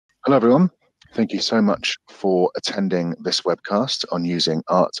Hello everyone, thank you so much for attending this webcast on using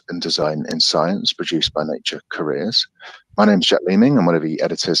art and design in science produced by Nature Careers. My name is Leeming, I'm one of the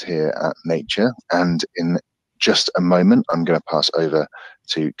editors here at Nature, and in just a moment I'm going to pass over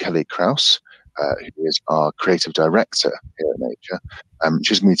to Kelly Krause, who is our creative director here at Nature.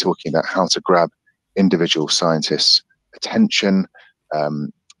 She's going to be talking about how to grab individual scientists' attention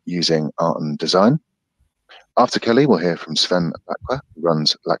using art and design. After Kelly, we'll hear from Sven Lacqua, who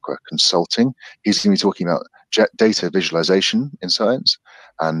runs Lacqua Consulting. He's going to be talking about data visualization in science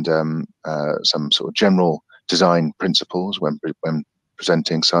and some sort of general design principles when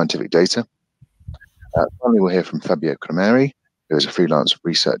presenting scientific data. Finally, we'll hear from Fabio Cremeri, who is a freelance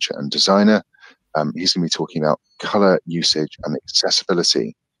researcher and designer. He's going to be talking about color usage and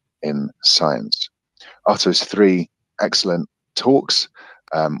accessibility in science. After those three excellent talks,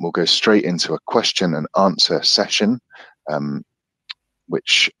 we'll go straight into a question and answer session,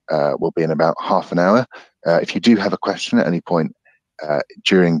 which will be in about half an hour. If you do have a question at any point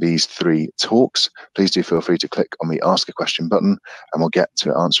during these three talks, please do feel free to click on the Ask a Question button, and we'll get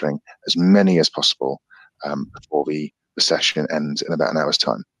to answering as many as possible before the session ends in about an hour's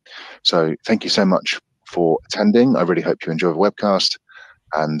time. So thank you so much for attending. I really hope you enjoy the webcast,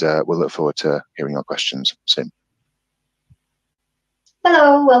 and we'll look forward to hearing your questions soon.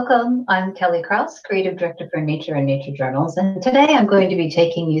 Hello, welcome. I'm Kelly Krause, Creative Director for Nature and Nature Journals, and today I'm going to be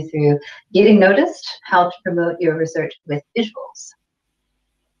taking you through getting noticed, how to promote your research with visuals.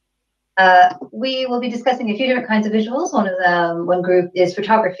 We will be discussing a few different kinds of visuals. One group is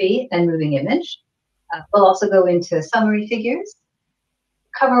photography and moving image. We'll also go into summary figures,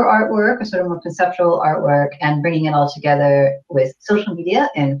 cover artwork, or sort of more conceptual artwork, and bringing it all together with social media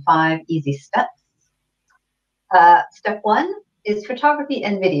in 5 easy steps. Step 1 is photography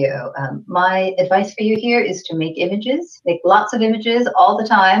and video. My advice for you here is to make images, make lots of images all the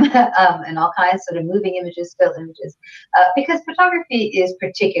time, and all kinds sort of moving images, still images, because photography is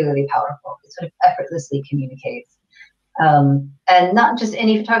particularly powerful. It sort of effortlessly communicates. And not just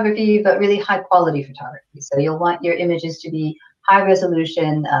any photography, but really high quality photography. So you'll want your images to be high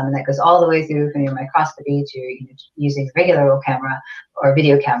resolution, and that goes all the way through from your microscopy to using a regular old camera or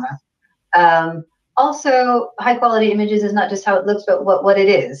video camera. Also, high quality images is not just how it looks, but what it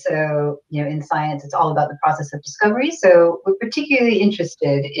is. So, in science, it's all about the process of discovery. So we're particularly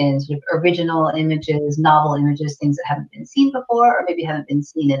interested in sort of original images, novel images, things that haven't been seen before, or maybe haven't been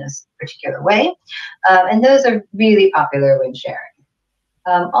seen in a particular way. And those are really popular when sharing.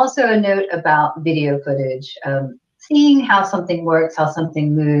 Also a note about video footage. Seeing how something works, how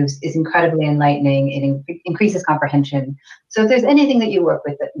something moves is incredibly enlightening. It increases comprehension. So if there's anything that you work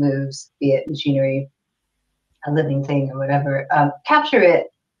with that moves, be it machinery, a living thing or whatever, capture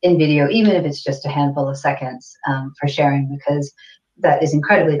it in video, even if it's just a handful of seconds for sharing, because that is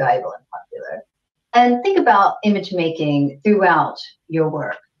incredibly valuable and popular. And think about image making throughout your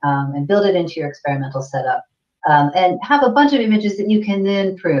work and build it into your experimental setup, and have a bunch of images that you can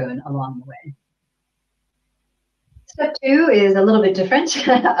then prune along the way. Step 2 is a little bit different,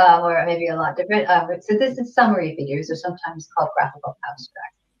 or maybe a lot different. So this is summary figures, or sometimes called graphical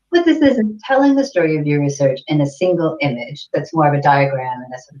abstract. What this is telling the story of your research in a single image that's more of a diagram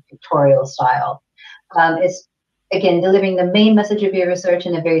in a sort of pictorial style. It's, again, delivering the main message of your research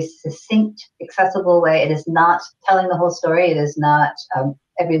in a very succinct, accessible way. It is not telling the whole story. It is not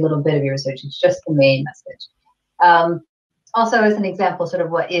every little bit of your research. It's just the main message. Also, as an example, sort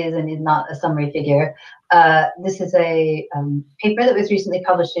of what is and is not a summary figure, this is a paper that was recently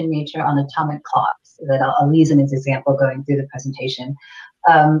published in Nature on atomic clocks that I'll use in as an example going through the presentation.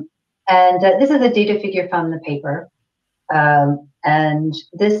 This is a data figure from the paper, and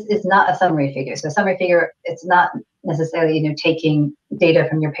this is not a summary figure. So a summary figure, it's not necessarily taking data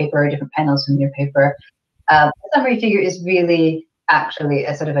from your paper or different panels from your paper. A summary figure is really actually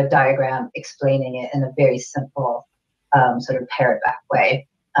a sort of a diagram explaining it in a very simple sort of parrot back way.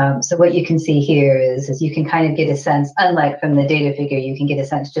 So what you can see here is you can kind of get a sense, unlike from the data figure, you can get a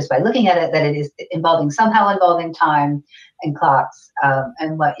sense just by looking at it that it is somehow involving time and clocks.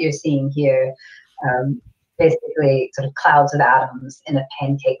 And what you're seeing here, basically sort of clouds of atoms in a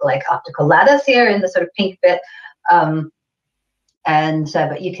pancake-like optical lattice here in the sort of pink bit. But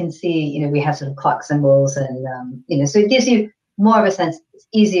you can see, we have sort of clock symbols, and so it gives you more of a sense. It's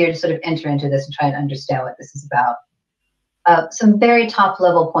easier to sort of enter into this and try and understand what this is about. Some very top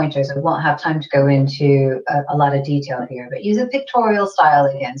level pointers. I won't have time to go into a lot of detail here, but use a pictorial style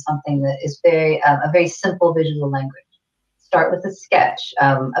again, something that is a very simple visual language. start with a sketch.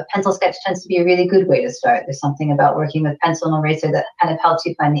 A pencil sketch tends to be a really good way to start. There's something about working with pencil and eraser that kind of helps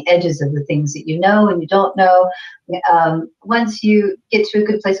you find the edges of the things that you know and you don't know. Once you get to a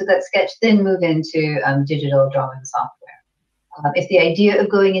good place with that sketch, then move into digital drawing software. If the idea of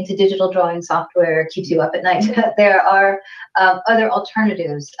going into digital drawing software keeps you up at night, there are other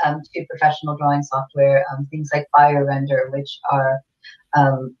alternatives to professional drawing software, things like Render, which are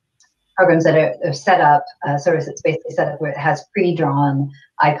programs that are set up, service that's basically set up where it has pre-drawn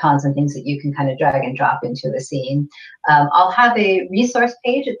icons and things that you can kind of drag and drop into a scene. I'll have a resource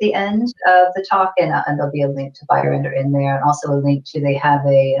page at the end of the talk, and there'll be a link to Render in there, and also a link to, they have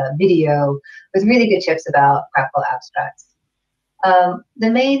a video with really good tips about graphical abstracts.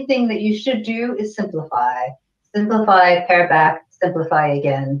 The main thing that you should do is simplify. Simplify, pare back, simplify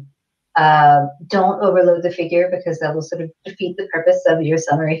again. Don't overload the figure because that will sort of defeat the purpose of your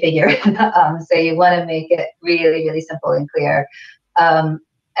summary figure. So you want to make it really, really simple and clear.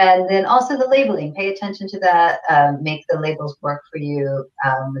 And then also the labeling, pay attention to that. Make the labels work for you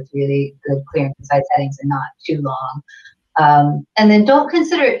with really good, clear and concise headings and not too long. And then don't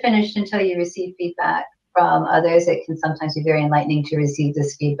consider it finished until you receive feedback from others. It can sometimes be very enlightening to receive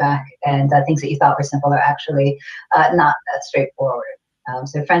this feedback, and things that you thought were simple are actually not that straightforward.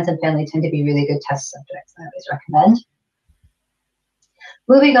 So friends and family tend to be really good test subjects, I always recommend.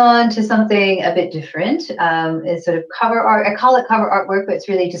 Moving on to something a bit different is sort of cover art. I call it cover artwork, but it's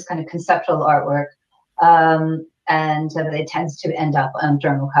really just kind of conceptual artwork. And it tends to end up on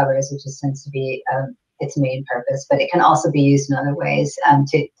journal covers, which just tends to be its main purpose, but it can also be used in other ways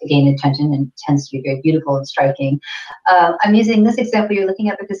to gain attention, and tends to be very beautiful and striking. I'm using this example you're looking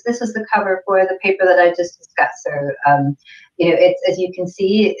at because this was the cover for the paper that I just discussed. So, you know, it's, as you can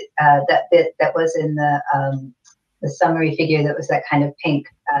see, that bit that was in the summary figure, that was that kind of pink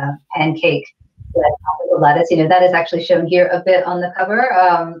pancake lettuce, you know, that is actually shown here a bit on the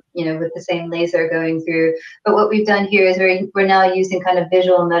cover, you know, with the same laser going through. But what we've done here is we're now using kind of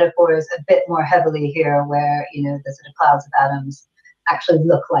visual metaphors a bit more heavily here, where, you know, the sort of clouds of atoms actually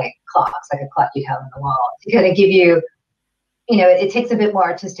look like clocks, like a clock you'd have on the wall. To kind of give you, you know, it takes a bit more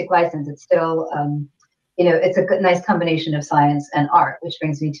artistic license. It's still, you know, it's a good, nice combination of science and art, which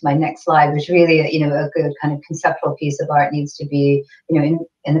brings me to my next slide, which really, you know, a good kind of conceptual piece of art needs to be, you know,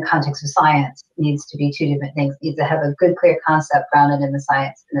 in the context of science, needs to be two different things. It needs to have a good, clear concept grounded in the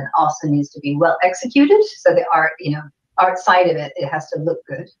science, and then also needs to be well executed. So the art, you know, art side of it, it has to look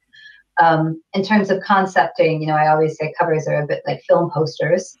good. In terms of concepting, you know, I always say covers are a bit like film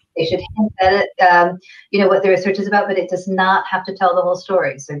posters. They should hint at it, you know, what the research is about, but it does not have to tell the whole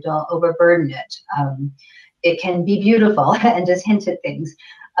story. So don't overburden it. It can be beautiful and just hint at things.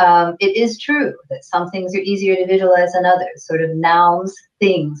 It is true that some things are easier to visualize than others. Sort of nouns,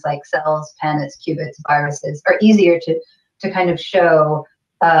 things like cells, planets, qubits, viruses are easier to kind of show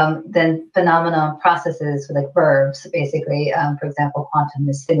than phenomena, processes like verbs, basically. For example, quantum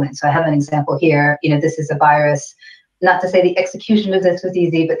is signaling. So I have an example here. You know, this is a virus. Not to say the execution of this was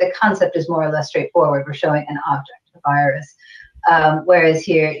easy, but the concept is more or less straightforward. We're showing an object, a virus. Whereas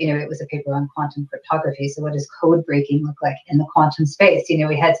here, you know, it was a paper on quantum cryptography. So what does code breaking look like in the quantum space? You know,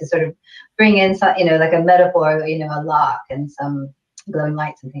 we had to sort of bring in some, you know, like a metaphor, you know, a lock and some glowing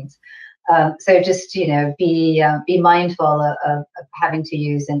lights and things. So just, you know, be mindful of having to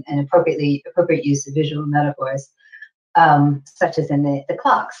use an appropriate use of visual metaphors, such as in the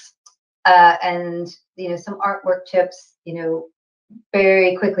clocks. And, you know, some artwork tips, you know,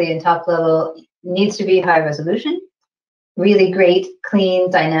 very quickly in top level, needs to be high resolution, really great,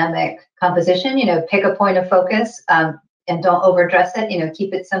 clean, dynamic composition. You know, pick a point of focus and don't overdress it. You know,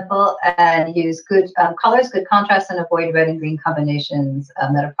 keep it simple and use good colors, good contrast, and avoid red and green combinations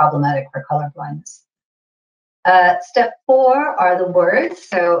that are problematic for color blindness. Step 4 are the words.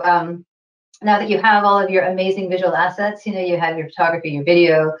 So now that you have all of your amazing visual assets, you know, you have your photography, your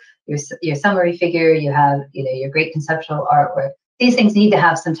video, your summary figure, you have, you know, your great conceptual artwork. These things need to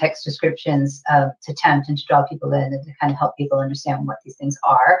have some text descriptions to tempt and to draw people in and to kind of help people understand what these things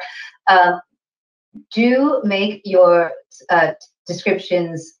are. Do make your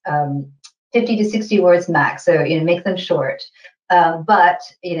descriptions 50 to 60 words max. So, you know, make them short. But,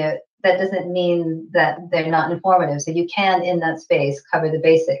 you know, that doesn't mean that they're not informative. So you can, in that space, cover the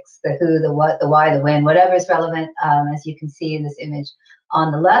basics, the who, the what, the why, the when, whatever is relevant. As you can see in this image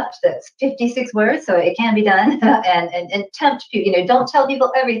on the left, that's 56 words, so it can be done. and tempt people, you know, don't tell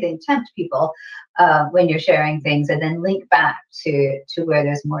people everything, tempt people when you're sharing things, and then link back to where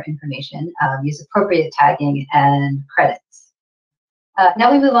there's more information. Use appropriate tagging and credits.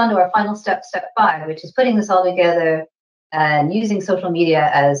 Now we move on to our final step, step 5, which is putting this all together and using social media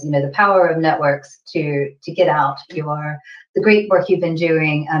as, you know, the power of networks to get out the great work you've been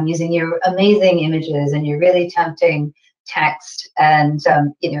doing, using your amazing images and your really tempting text. And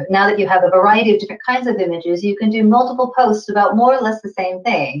you know, now that you have a variety of different kinds of images, you can do multiple posts about more or less the same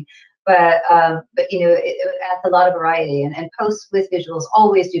thing. But you know, it adds a lot of variety, and posts with visuals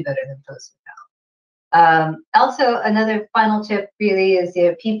always do better than posts without. Also, another final tip really is, you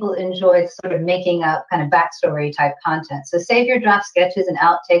know, people enjoy sort of making up kind of backstory type content. So save your draft sketches and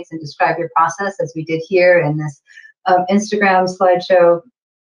outtakes and describe your process, as we did here in this Instagram slideshow,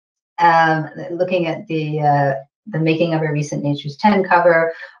 looking at the making of a recent Nature's 10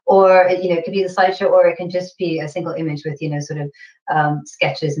 cover, or, you know, it could be the slideshow, or it can just be a single image with, you know, sort of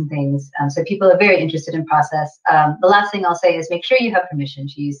sketches and things. So people are very interested in process. The last thing I'll say is make sure you have permission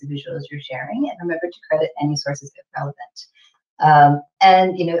to use the visuals you're sharing, and remember to credit any sources if relevant.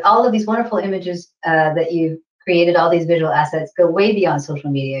 And, you know, all of these wonderful images that you've created, all these visual assets, go way beyond social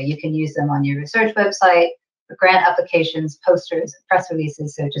media. You can use them on your research website, for grant applications, posters, press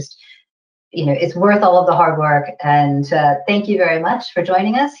releases. So just, you know, it's worth all of the hard work. And thank you very much for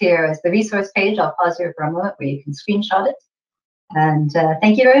joining us. Here is the resource page. I'll pause here for a moment where you can screenshot it. And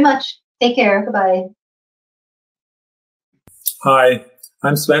thank you very much. Take care. Goodbye. Hi,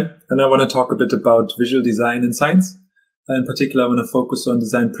 I'm Sven, and I want to talk a bit about visual design in science. In particular, I want to focus on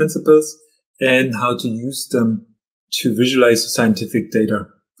design principles and how to use them to visualize scientific data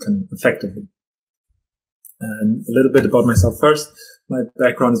effectively. And a little bit about myself first. My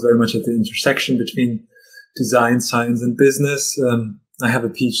background is very much at the intersection between design, science, and business. I have a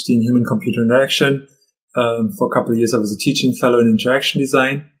PhD in human-computer interaction. For a couple of years, I was a teaching fellow in interaction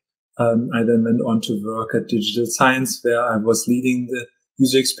design. I then went on to work at Digital Science, where I was leading the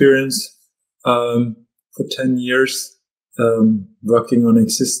user experience for 10 years, working on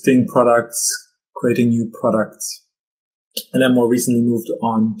existing products, creating new products. And then more recently moved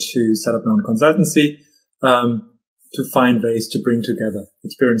on to set up my own consultancy, to find ways to bring together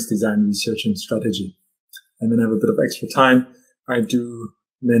experience design, research, and strategy. And then I have a bit of extra time. I do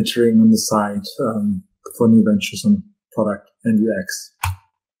mentoring on the side for new ventures on product and UX.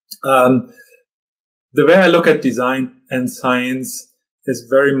 The way I look at design and science is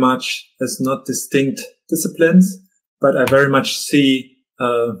very much as not distinct disciplines, but I very much see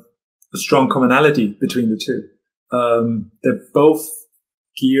a strong commonality between the two. They're both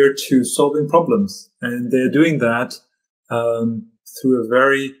geared to solving problems, and they're doing that through a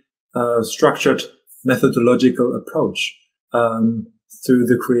very structured methodological approach, through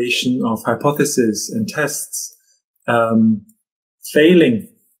the creation of hypotheses and tests, failing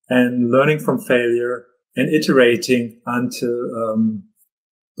and learning from failure and iterating until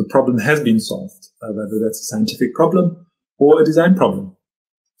the problem has been solved, whether that's a scientific problem or a design problem.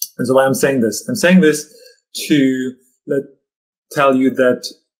 And so why I'm saying this? I'm saying this to tell you that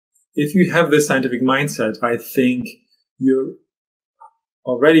if you have this scientific mindset, I think you're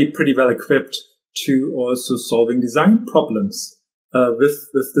already pretty well equipped to also solving design problems with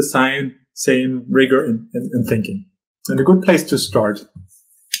the same rigor in thinking. And a good place to start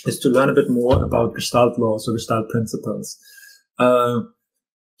is to learn a bit more about Gestalt laws or Gestalt principles.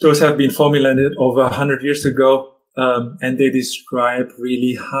 Those have been formulated over 100 years ago, and they describe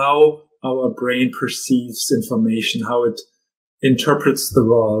really how our brain perceives information, how it interprets the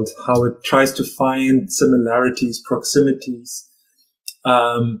world, how it tries to find similarities, proximities,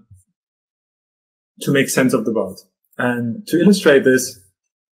 to make sense of the world. And to illustrate this,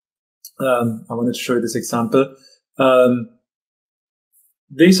 I wanted to show you this example.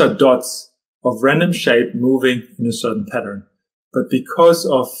 These are dots of random shape moving in a certain pattern. But because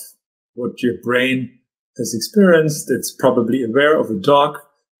of what your brain has experienced, it's probably aware of a dog.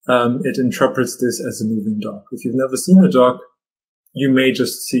 It interprets this as a moving dog. If you've never seen a dog, you may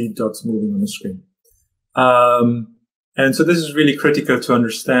just see dots moving on the screen. And so this is really critical to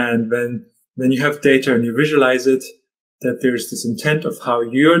understand when you have data and you visualize it, that there's this intent of how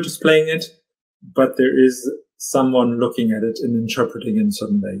you're displaying it, but there is someone looking at it and interpreting it in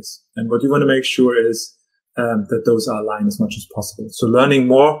certain ways. And what you want to make sure is that those are aligned as much as possible. So learning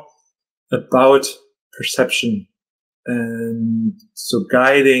more about perception, and so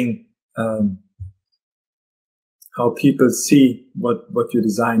guiding how people see what you're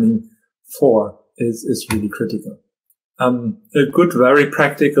designing for is really critical. A good, very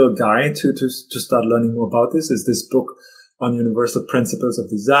practical guide to start learning more about this is this book on universal principles of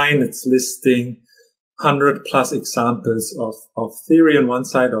design. It's listing 100+ examples of theory on one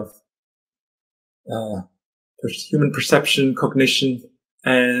side of human perception, cognition,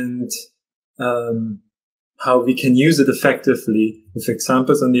 and how we can use it effectively with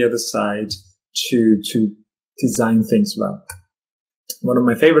examples on the other side to design things well. One of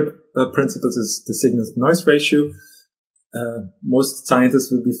my favorite principles is the signal-to-noise ratio. Most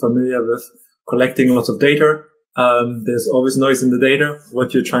scientists will be familiar with collecting lots of data. There's always noise in the data.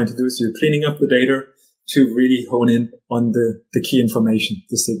 What you're trying to do is you're cleaning up the data to really hone in on the key information,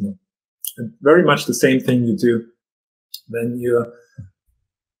 the signal. And very much the same thing you do when you're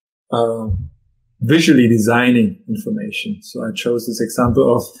visually designing information. So I chose this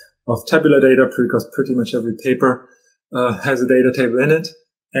example of tabular data because pretty much every paper has a data table in it.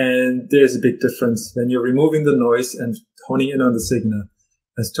 And there's a big difference when you're removing the noise and honing in on the signal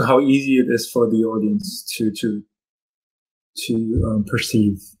as to how easy it is for the audience to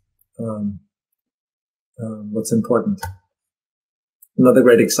perceive what's important. Another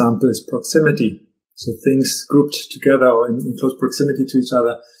great example is proximity. So things grouped together or in close proximity to each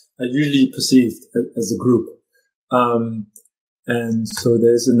other are usually perceived as a group. And so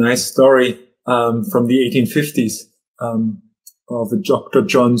there's a nice story from the 1850s of a Dr.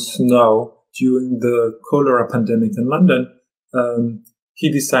 John Snow during the cholera pandemic in London.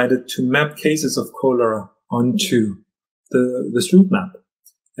 He decided to map cases of cholera onto the street map.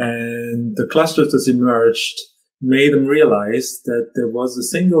 And the clusters that emerged made them realize that there was a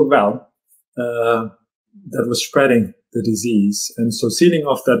single valve that was spreading the disease. And so sealing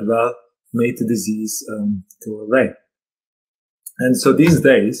off that valve made the disease go away. And so these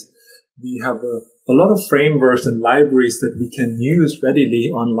days, we have a lot of frameworks and libraries that we can use readily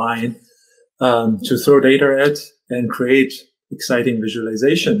online to throw data at and create exciting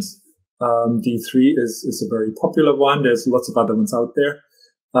visualizations. D3 is a very popular one. There's lots of other ones out there.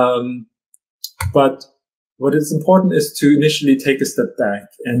 But what is important is to initially take a step back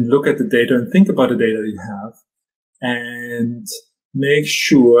and look at the data and think about the data you have and make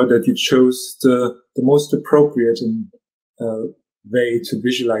sure that you chose the most appropriate way to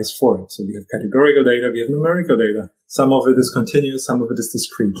visualize for it. So we have categorical data, we have numerical data. Some of it is continuous, some of it is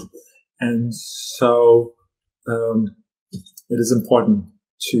discrete. And so it is important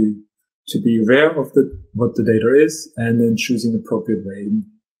to be aware of what the data is and then choosing appropriate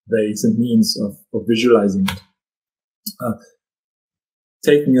ways and means of visualizing it.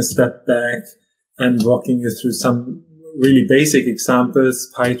 Taking a step back and walking you through some really basic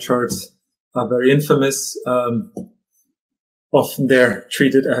examples. Pie charts are very infamous. Often they're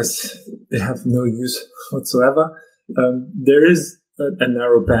treated as they have no use whatsoever. There is a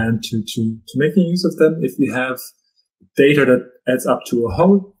narrow band to making use of them. If you have data that adds up to a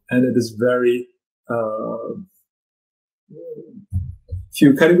whole and it is very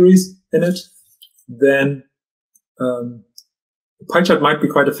few categories in it, then the pie chart might be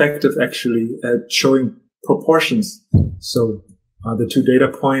quite effective actually at showing proportions. So are the two data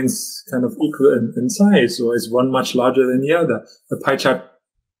points kind of equal in size, or is one much larger than the other? A pie chart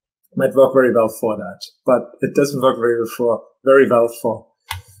might work very well for that, but it doesn't work very well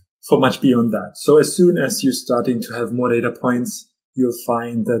for much beyond that. So as soon as you're starting to have more data points, you'll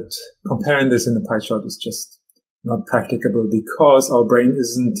find that comparing this in a pie chart is just not practicable because our brain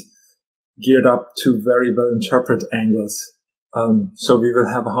isn't geared up to very well interpret angles. So we will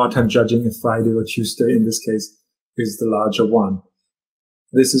have a hard time judging if Friday or Tuesday, in this case, is the larger one.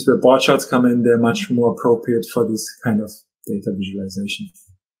 This is where bar charts come in. They're much more appropriate for this kind of data visualization.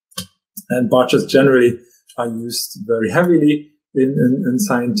 And bar charts generally are used very heavily in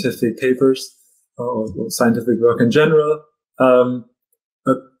scientific papers or scientific work in general.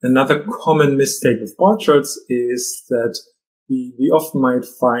 Another common mistake with bar charts is that we often might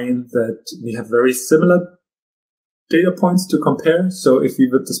find that we have very similar data points to compare. So if we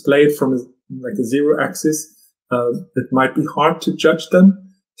would display it from like a zero axis, it might be hard to judge them.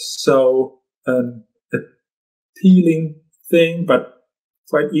 So an appealing thing, but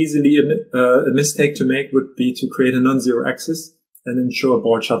quite easily a mistake to make would be to create a non-zero axis and then show a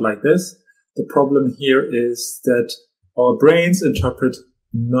bar chart like this. The problem here is that our brains interpret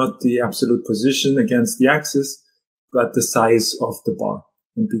not the absolute position against the axis, but the size of the bar.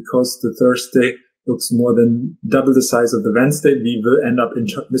 And because the Thursday looks more than double the size of the Wednesday, we will end up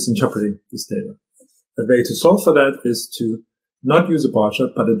misinterpreting this data. A way to solve for that is to not use a bar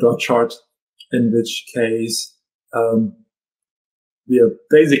chart, but a dot chart, in which case we are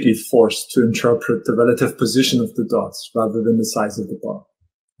basically forced to interpret the relative position of the dots rather than the size of the bar.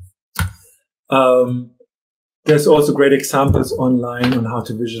 There's also great examples online on how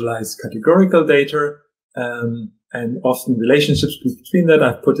to visualize categorical data and often relationships between that.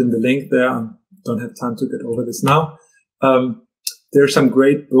 I've put in the link there. I don't have time to get over this now. There are some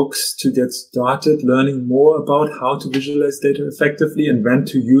great books to get started learning more about how to visualize data effectively and when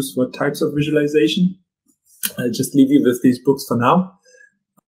to use what types of visualization. I'll just leave you with these books for now.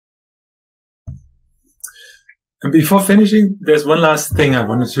 And before finishing, there's one last thing I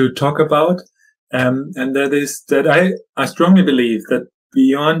wanted to talk about, and that is that I strongly believe that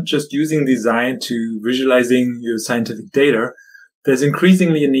beyond just using design to visualizing your scientific data, there's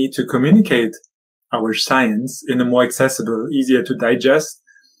increasingly a need to communicate our science in a more accessible, easier to digest,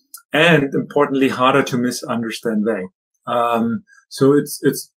 and importantly, harder to misunderstand way. So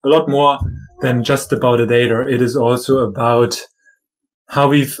it's a lot more than just about the data. It is also about how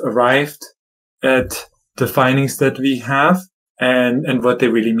we've arrived at the findings that we have and what they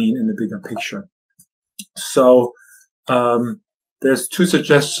really mean in the bigger picture. So there's two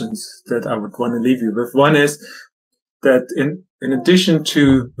suggestions that I would want to leave you with. One is that in addition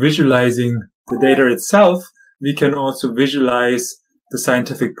to visualizing the data itself, we can also visualize the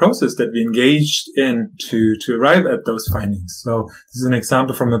scientific process that we engaged in to arrive at those findings. So this is an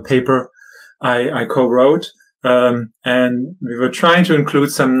example from a paper I co-wrote, and we were trying to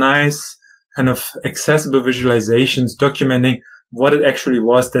include some nice kind of accessible visualizations documenting what it actually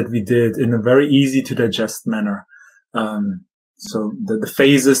was that we did in a very easy to digest manner. So the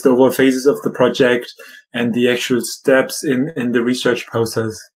phases, the overall phases of the project and the actual steps in the research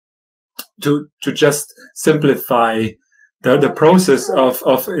process to just simplify the process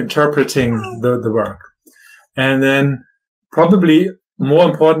of interpreting the work. And then probably more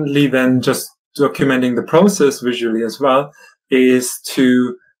importantly than just documenting the process visually as well is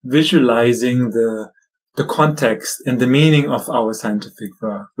to visualizing the context and the meaning of our scientific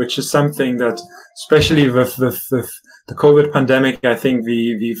work, which is something that, especially with the COVID pandemic, I think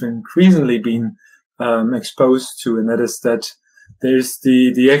we've increasingly been exposed to, and that is that there's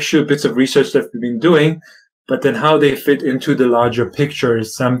the actual bits of research that we've been doing, but then how they fit into the larger picture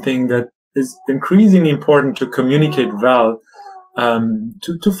is something that is increasingly important to communicate well,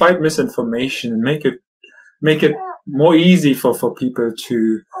 to fight misinformation and make it more easy for people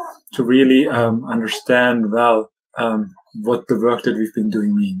to really understand well what the work that we've been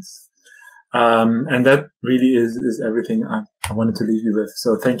doing means. And that really is everything I wanted to leave you with.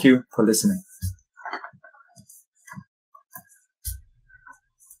 So thank you for listening.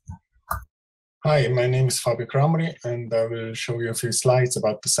 Hi, my name is Fabio Krameri, and I will show you a few slides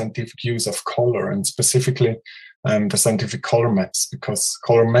about the scientific use of color, and specifically the scientific color maps, because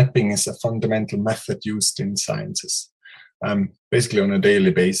color mapping is a fundamental method used in sciences, basically on a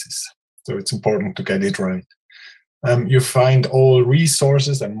daily basis. So it's important to get it right. You find all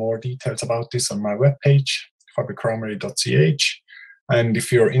resources and more details about this on my webpage, fabiokrameri.ch. And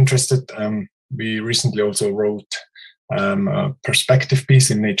if you're interested, we recently also wrote a perspective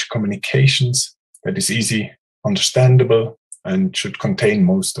piece in Nature Communications that is easy, understandable, and should contain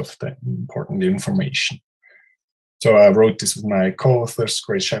most of the important information. So I wrote this with my co-authors,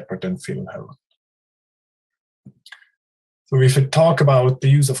 Grace Shepard and Phil Heron. So if we talk about the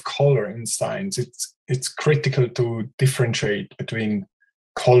use of color in science, it's critical to differentiate between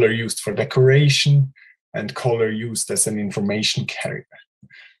color used for decoration and color used as an information carrier.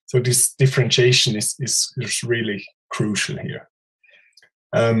 So this differentiation is really crucial here.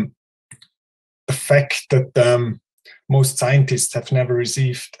 The fact that most scientists have never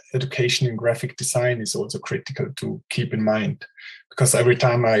received education in graphic design is also critical to keep in mind, because every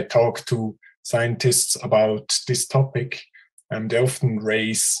time I talk to scientists about this topic, they often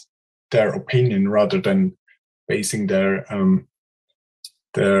raise their opinion rather than basing their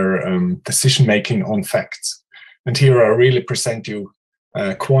decision-making on facts. And here I really present you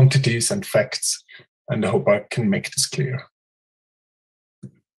quantities and facts, and I hope I can make this clear.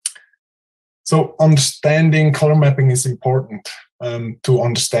 So understanding color mapping is important to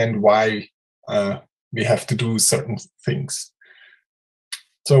understand why we have to do certain things.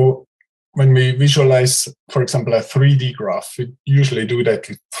 So when we visualize, for example, a 3D graph, we usually do that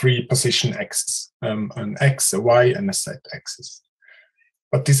with 3 position axes, an X, a Y, and a Z axis.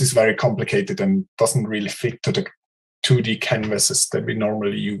 But this is very complicated and doesn't really fit to the 2D canvases that we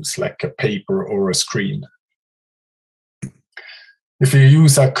normally use, like a paper or a screen. If you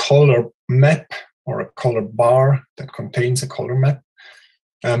use a color map or a color bar that contains a color map,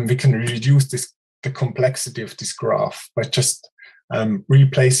 we can reduce the complexity of this graph by just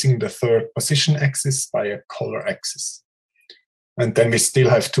replacing the 3rd position axis by a color axis. And then we still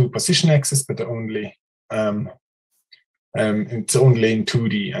have 2 position axes, but only it's only in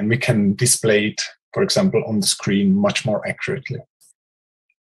 2D, and we can display it, for example, on the screen much more accurately.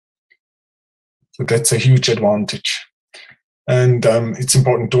 So that's a huge advantage. And it's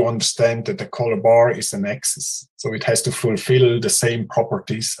important to understand that the color bar is an axis, so it has to fulfill the same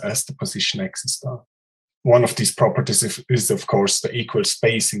properties as the position axis does. One of these properties is, of course, the equal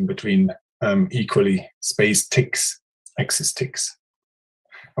spacing between equally spaced ticks, axis ticks.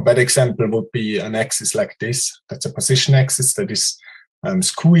 A bad example would be an axis like this. That's a position axis that is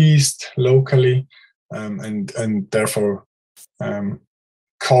squeezed locally and therefore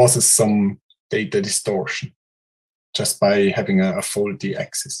causes some data distortion just by having a faulty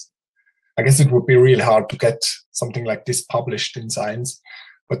axis. I guess it would be really hard to get something like this published in Science,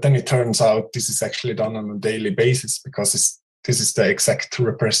 but then it turns out this is actually done on a daily basis because this is the exact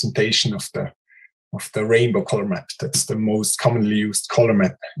representation of the rainbow color map. That's the most commonly used color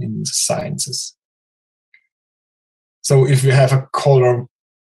map in the sciences. So if we have a color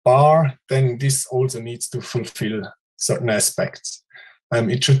bar, then this also needs to fulfill certain aspects.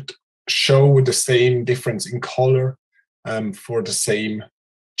 It should show the same difference in color for the same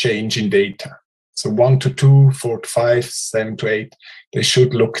change in data. So 1 to 2, 4 to 5, 7 to 8, they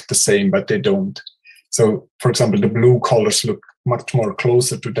should look the same, but they don't. So, for example, the blue colors look much more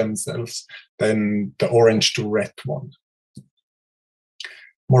closer to themselves than the orange to red one.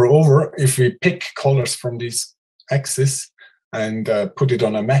 Moreover, if we pick colors from these axes and put it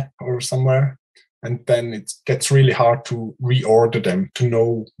on a map or somewhere, and then it gets really hard to reorder them to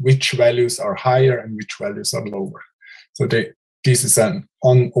know which values are higher and which values are lower. So this is an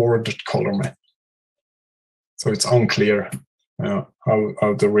unordered color map. So it's unclear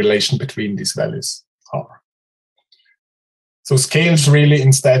how the relation between these values are. So scales really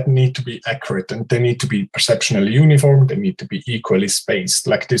instead need to be accurate, and they need to be perceptually uniform. They need to be equally spaced,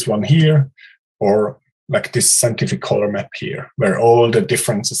 like this one here, or like this scientific color map here, where all the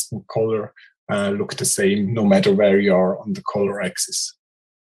differences in color look the same no matter where you are on the color axis.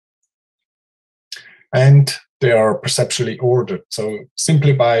 And they are perceptually ordered. So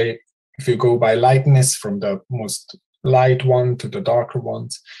simply if you go by lightness from the most light one to the darker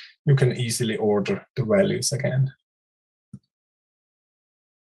ones, you can easily order the values again.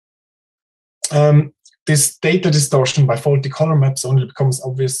 This data distortion by faulty color maps only becomes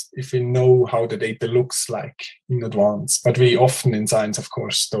obvious if we know how the data looks like in advance, but we often in Science, of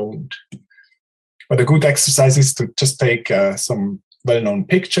course, don't. But a good exercise is to just take some well-known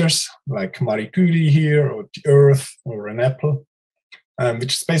pictures, like Marie Curie here, or the Earth, or an apple,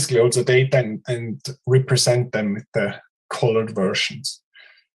 which is basically also data, and represent them with the colored versions.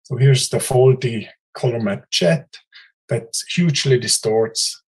 So here's the faulty color map jet that hugely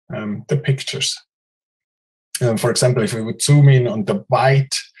distorts the pictures. For example, if we would zoom in on the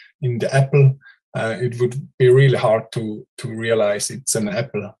white in the apple, it would be really hard to realize it's an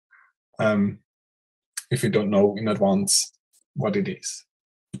apple if you don't know in advance what it is.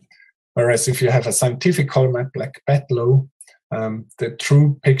 Whereas if you have a scientific color map like Betlow, the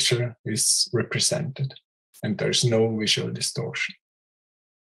true picture is represented and there's no visual distortion.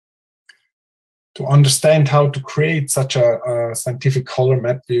 To understand how to create such a scientific color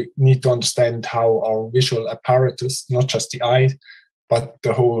map, we need to understand how our visual apparatus, not just the eye, but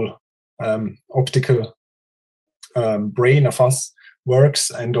the whole optical brain of us works,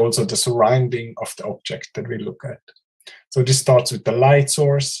 and also the surrounding of the object that we look at. So this starts with the light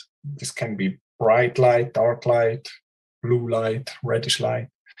source. This can be bright light, dark light, blue light, reddish light.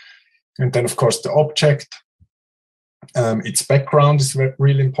 And then, of course, the object. Its background is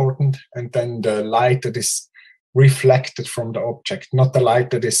really important, and then the light that is reflected from the object, not the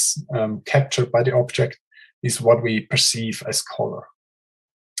light that is captured by the object, is what we perceive as color.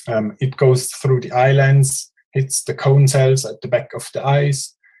 It goes through the eye lens, hits the cone cells at the back of the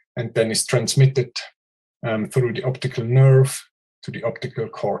eyes, and then is transmitted through the optical nerve to the optical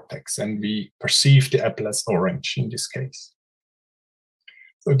cortex, and we perceive the apple as orange in this case.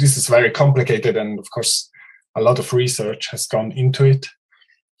 So this is very complicated, and of course, a lot of research has gone into it.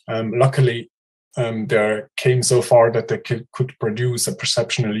 Luckily, there came so far that they could produce a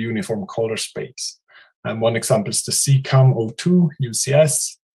perceptually uniform color space. One example is the CCAM02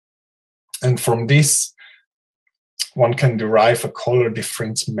 UCS. And from this, one can derive a color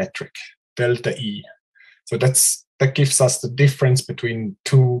difference metric, delta E. So that gives us the difference between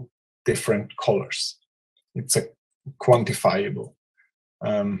two different colors. It's a quantifiable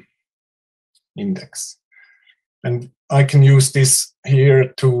index. And I can use this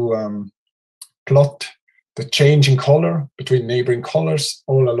here to plot the change in color between neighboring colors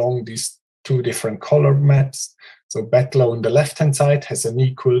all along these two different color maps. So Betlow on the left-hand side has an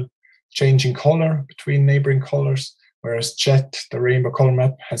equal change in color between neighboring colors, whereas Jet, the rainbow color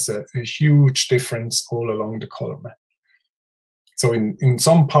map, has a huge difference all along the color map. So in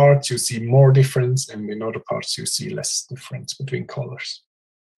some parts you see more difference, and in other parts you see less difference between colors.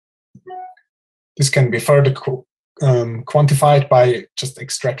 This can be further quantified by just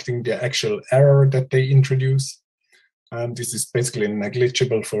extracting the actual error that they introduce. This is basically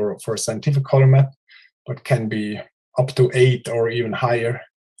negligible for a scientific color map, but can be up to 8 or even higher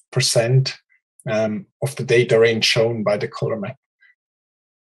percent of the data range shown by the color map.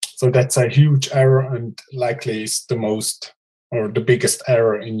 So that's a huge error, and likely is the most or the biggest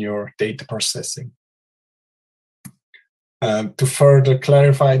error in your data processing. To further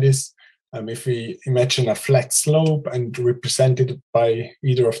clarify this, if we imagine a flat slope and represent it by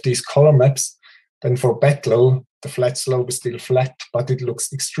either of these color maps, then for Betlow, the flat slope is still flat, but it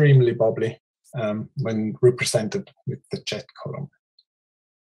looks extremely bubbly when represented with the jet color map.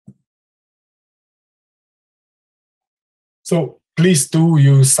 So please do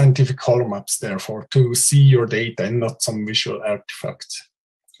use scientific color maps, therefore, to see your data and not some visual artifacts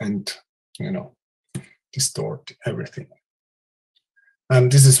and, you know, distort everything.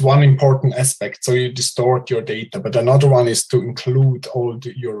 And this is one important aspect. So you distort your data, but another one is to include all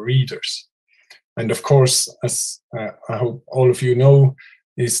your readers. And of course, as I hope all of you know,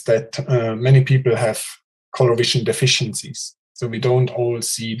 is that many people have color vision deficiencies. So we don't all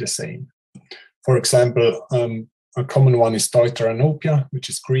see the same. For example, a common one is deuteranopia, which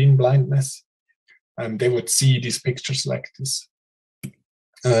is green blindness. And they would see these pictures like this.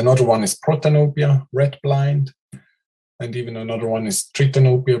 Another one is protanopia, red blind. And even another one is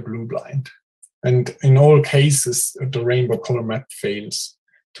tritanopia, blue blind. And in all cases, the rainbow color map fails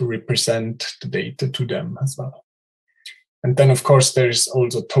to represent the data to them as well. And then, of course, there's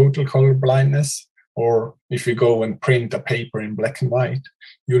also total color blindness, or if you go and print a paper in black and white,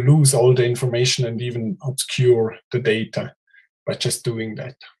 you lose all the information and even obscure the data by just doing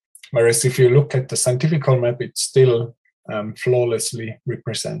that. Whereas if you look at the scientific color map, it's still flawlessly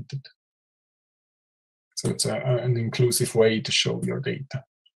represented. So it's an inclusive way to show your data.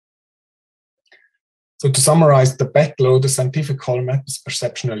 So to summarize the Betlow, the scientific color map is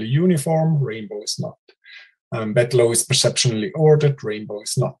perceptually uniform, rainbow is not. Betlow is perceptually ordered, rainbow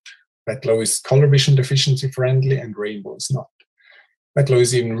is not. Betlow is color vision deficiency friendly, and rainbow is not. Betlow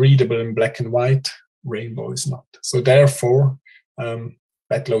is even readable in black and white, rainbow is not. So therefore,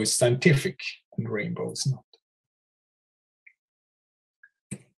 Betlow is scientific, and rainbow is not.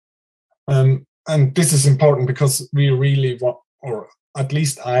 And this is important because we really want, or at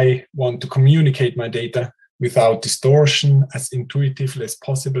least I want to communicate my data without distortion, as intuitively as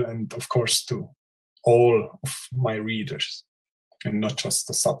possible, and of course to all of my readers, and not just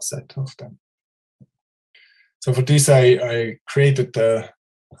a subset of them. So for this, I created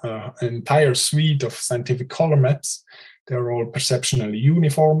an entire suite of scientific color maps. They're all perceptually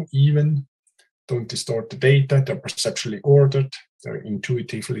uniform, even, don't distort the data, they're perceptually ordered, they're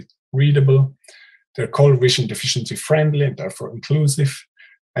intuitively readable, they're color vision deficiency friendly and therefore inclusive,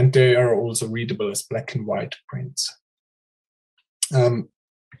 and they are also readable as black and white prints.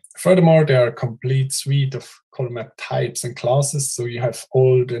 Furthermore, they are a complete suite of color map types and classes, so you have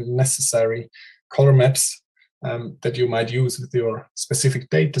all the necessary color maps that you might use with your specific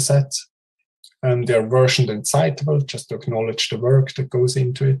data sets. They are versioned and citable, just to acknowledge the work that goes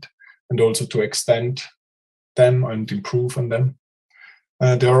into it, and also to extend them and improve on them.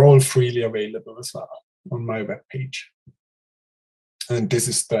 They are all freely available as well on my webpage. And this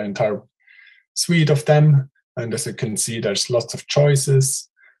is the entire suite of them. And as you can see, there's lots of choices.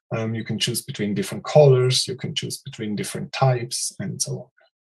 You can choose between different colors, you can choose between different types, and so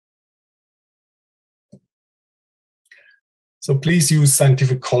on. So please use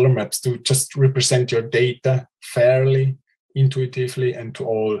scientific color maps to just represent your data fairly, intuitively, and to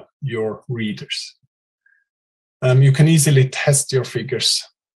all your readers. You can easily test your figures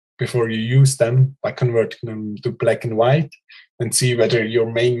before you use them by converting them to black and white and see whether your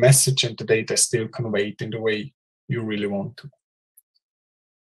main message and the data is still conveyed in the way you really want to.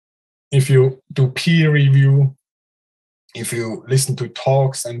 If you do peer review, if you listen to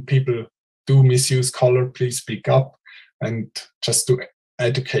talks and people do misuse color, please speak up and just to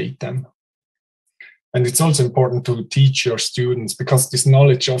educate them. And it's also important to teach your students, because this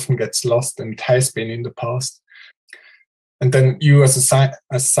knowledge often gets lost, and it has been in the past. And then you as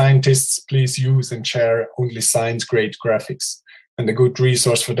scientists, please use and share only science-grade graphics. And a good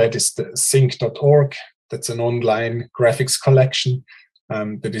resource for that is the sync.org. That's an online graphics collection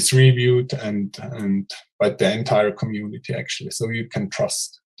that is reviewed and by the entire community, actually. So you can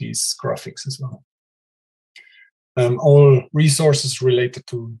trust these graphics as well. All resources related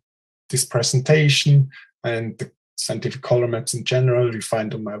to this presentation and the scientific color maps in general, you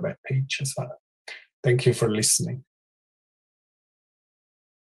find on my webpage as well. Thank you for listening.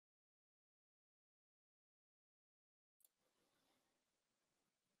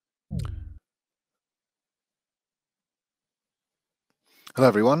 Hello,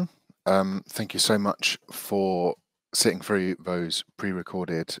 everyone. Thank you so much for sitting through those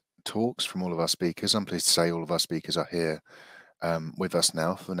pre-recorded talks from all of our speakers. I'm pleased to say all of our speakers are here with us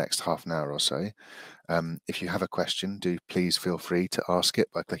now for the next half an hour or so. If you have a question, do please feel free to ask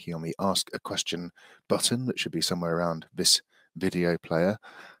it by clicking on the Ask a Question button that should be somewhere around this video player.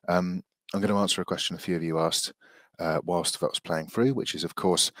 I'm going to answer a question a few of you asked whilst that was playing through, which is, of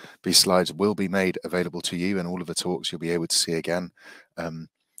course, these slides will be made available to you, and all of the talks you'll be able to see again.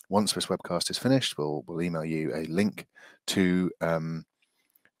 Once this webcast is finished, we'll email you a link to a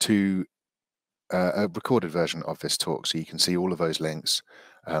recorded version of this talk, so you can see all of those links,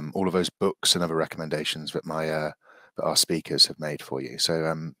 all of those books and other recommendations that that our speakers have made for you.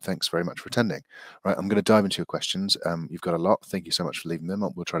 So thanks very much for attending. Right, I'm going to dive into your questions. You've got a lot. Thank you so much for leaving them.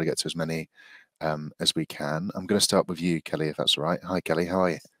 We'll try to get to as many as we can. I'm going to start with you, Kelly, if that's all right. Hi, Kelly. How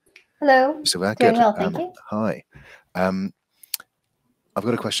are you? Hello. So we're Doing good. well, thank you. Hi. I've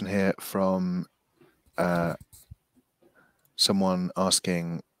got a question here from someone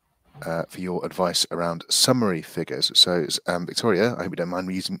asking for your advice around summary figures. So Victoria, I hope you don't mind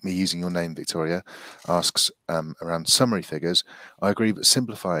me using your name, Victoria, asks around summary figures. I agree that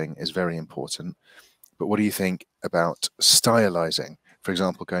simplifying is very important, but what do you think about stylizing? For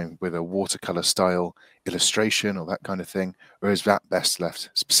example, going with a watercolor style illustration or that kind of thing, or is that best left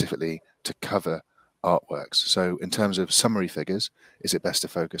specifically to cover artworks? So in terms of summary figures, is it best to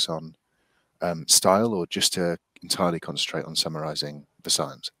focus on style, or just to entirely concentrate on summarizing the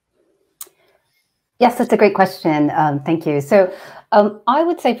science? Yes, that's a great question. Thank you. So I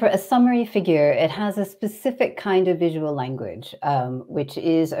would say for a summary figure, it has a specific kind of visual language, which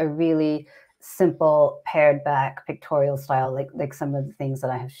is a really simple pared back pictorial style, like some of the things that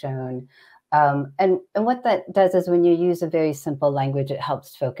I have shown. And what that does is when you use a very simple language, it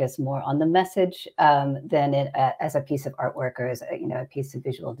helps focus more on the message than it as a piece of artwork or as a piece of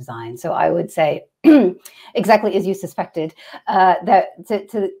visual design. So I would say, exactly as you suspected,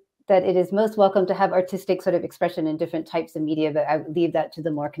 that it is most welcome to have artistic sort of expression in different types of media, but I would leave that to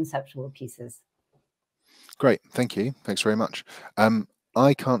the more conceptual pieces. Great, thank you. Thanks very much.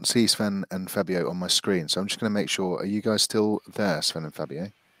 I can't see Sven and Fabio on my screen, so I'm just going to make sure. Are you guys still there, Sven and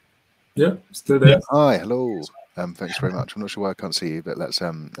Fabio? Yeah, still there. Hi, hello. Thanks very much. I'm not sure why I can't see you, but let's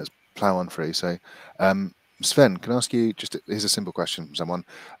plow on through. So, Sven, can I ask you here's a simple question from someone.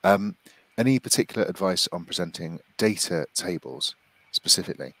 Any particular advice on presenting data tables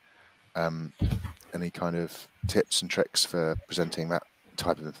specifically? Any kind of tips and tricks for presenting that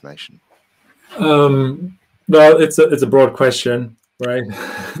type of information? Well, it's a broad question, right?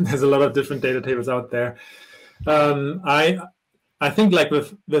 There's a lot of different data tables out there. I think, like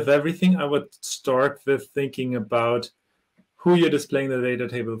with everything, I would start with thinking about who you're displaying the data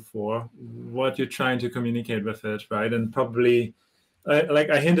table for, what you're trying to communicate with it, right? And probably, like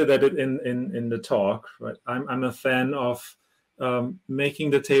I hinted at it in the talk, right? I'm a fan of making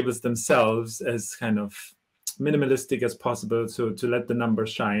the tables themselves as kind of minimalistic as possible, so to let the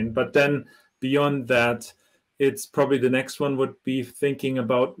numbers shine. But then beyond that, it's probably the next one would be thinking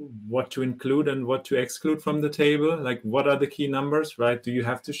about what to include and what to exclude from the table. Like, what are the key numbers, right? Do you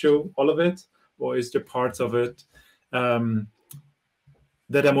have to show all of it, or is there parts of it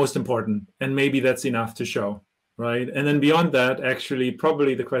that are most important? And maybe that's enough to show, right? And then beyond that, actually,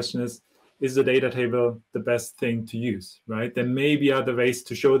 probably the question is the data table the best thing to use, right? There may be other ways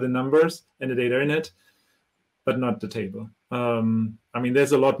to show the numbers and the data in it, but not the table. I mean,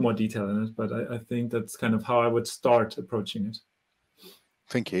 there's a lot more detail in it, but I think that's kind of how I would start approaching it.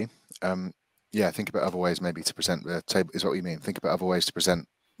 Thank you. Yeah, think about other ways maybe to present the table, is what you mean. Think about other ways to present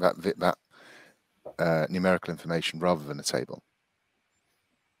that numerical information rather than a table.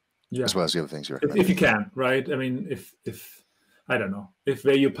 Yeah. As well as the other things you recommend. If you can, right? I mean, if I don't know, if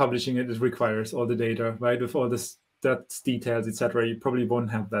where you're publishing it requires all the data, right? With all this stats, details, etc., you probably won't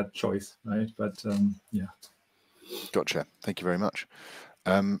have that choice, right? But yeah. Gotcha. Thank you very much.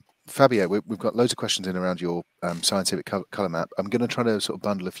 Fabio, we've got loads of questions in around your scientific color map. I'm going to try to sort of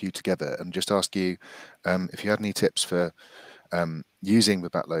bundle a few together and just ask you if you had any tips for using the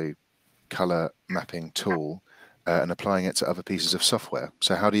Batlow color mapping tool and applying it to other pieces of software.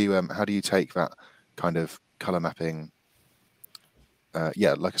 So how do you take that kind of color mapping,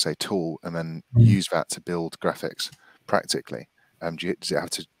 like I say, tool, and then use that to build graphics practically? Does it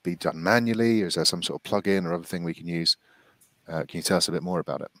have to be done manually, or is there some sort of plugin or other thing we can use? Can you tell us a bit more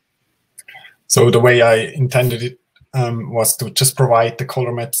about it? So the way I intended it was to just provide the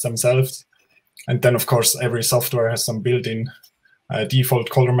color maps themselves. And then, of course, every software has some built-in default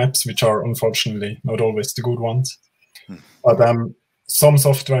color maps, which are unfortunately not always the good ones. But some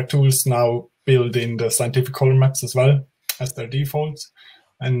software tools now build in the scientific color maps as well as their default.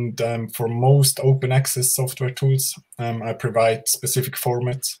 And for most open access software tools, I provide specific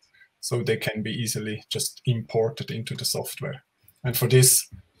formats so they can be easily just imported into the software. And for this,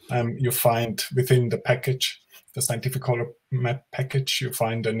 you find within the package, the scientific color map package, you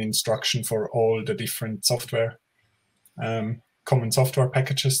find an instruction for all the different software, common software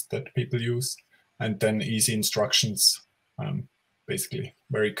packages that people use, and then easy instructions, basically,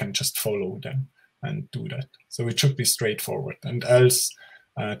 where you can just follow them and do that. So it should be straightforward. And else,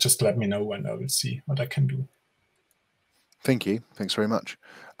 just let me know and I will see what I can do. Thank you. Thanks very much.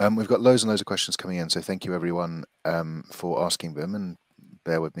 We've got loads and loads of questions coming in, so thank you everyone for asking them, and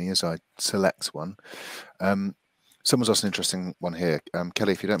bear with me as I select one. Someone's asked an interesting one here.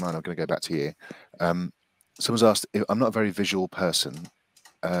 Kelly, if you don't mind, I'm going to go back to you. Someone's asked, I'm not a very visual person.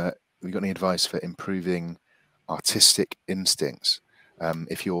 Have you got any advice for improving artistic instincts?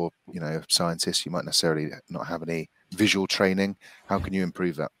 If you're, a scientist, you might necessarily not have any visual training. How can you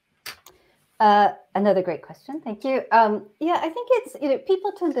improve that? Another great question. Thank you. Yeah, I think it's,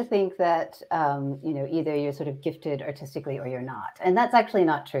 people tend to think that, either you're sort of gifted artistically or you're not. And that's actually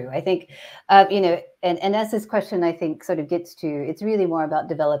not true. I think, and as this question, I think, sort of gets to, it's really more about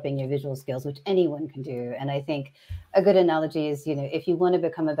developing your visual skills, which anyone can do. And I think a good analogy is, if you want to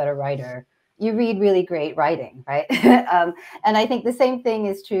become a better writer, you read really great writing, right? And I think the same thing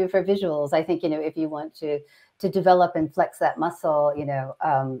is true for visuals. I think, if you want to develop and flex that muscle,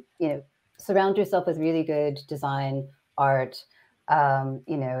 surround yourself with really good design, art,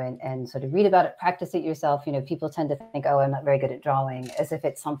 and sort of read about it, practice it yourself. People tend to think, oh, I'm not very good at drawing, as if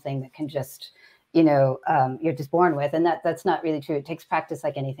it's something that can just, you're just born with. And that's not really true. It takes practice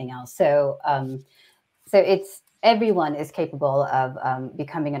like anything else. So, everyone is capable of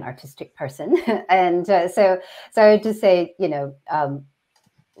becoming an artistic person. And so I would just say,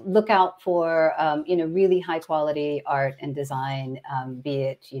 look out for, really high quality art and design, be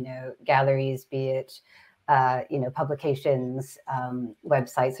it, galleries, be it, publications,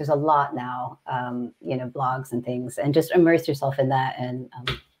 websites. There's a lot now, blogs and things, and just immerse yourself in that and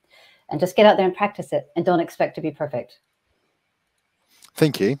just get out there and practice it, and don't expect to be perfect.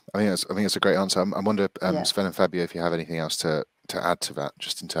 Thank you. I think it's a great answer. I wonder, Sven and Fabio, if you have anything else to add to that,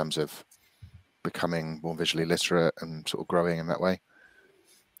 just in terms of becoming more visually literate and sort of growing in that way.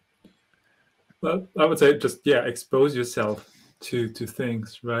 Well, I would say just, expose yourself to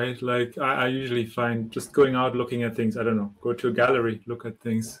things, right? Like I usually find just going out, looking at things, I don't know, go to a gallery, look at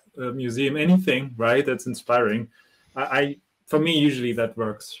things, a museum, anything, right? That's inspiring. For me, usually that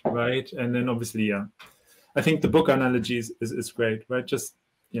works, right? And then obviously, I think the book analogy is great, right? Just,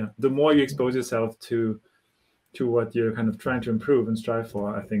 the more you expose yourself to what you're kind of trying to improve and strive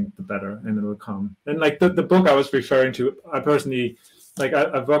for, I think the better, and it will come. And like the book I was referring to, I personally, like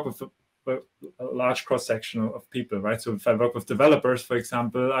I've worked with a large cross-section of people, right? So if I work with developers, for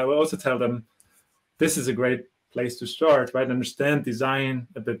example, I will also tell them, this is a great place to start, right? Understand design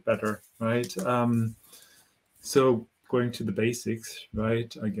a bit better, right? So going to the basics,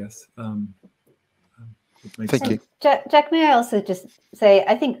 right? I guess. Thank you. Jack, may I also just say,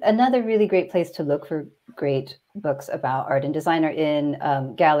 I think another really great place to look for great books about art and design are in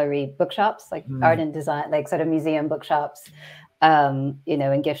gallery bookshops, like art and design, like sort of museum bookshops,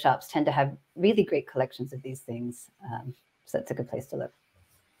 and gift shops tend to have really great collections of these things. So it's a good place to look.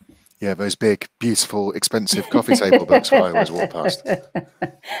 Yeah, those big, beautiful, expensive coffee table books I always walk past.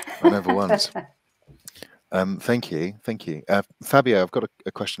 I never once. Thank you. Fabio, I've got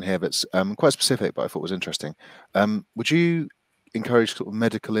a question here that's quite specific, but I thought was interesting. Would you encourage sort of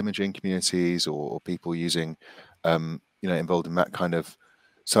medical imaging communities or people using, involved in that kind of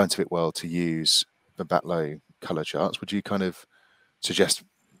scientific world to use the Batlow color charts? Would you kind of suggest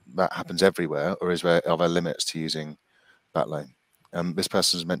that happens everywhere, or are there limits to using Batlow? This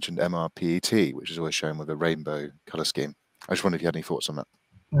person has mentioned MRPET, which is always shown with a rainbow color scheme. I just wondered if you had any thoughts on that.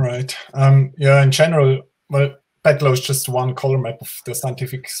 Right. In general, well, Batlow is just one color map of the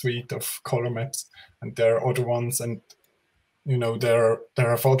scientific suite of color maps, and there are other ones, and there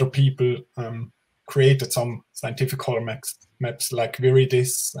have other people created some scientific color maps like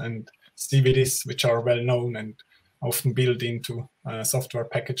Viridis and CVDis, which are well known and often built into software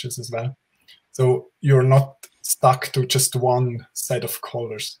packages as well. So you're not stuck to just one set of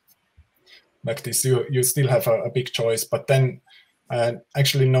colors like this. You still have a big choice, but then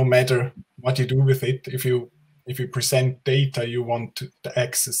actually, no matter what you do with it, if you present data you want the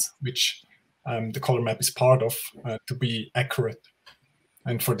axis, which the color map is part of, to be accurate.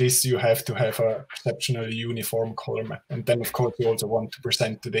 And for this, you have to have a perceptually uniform color map. And then, of course, you also want to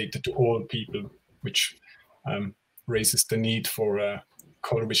present the data to all people, which raises the need for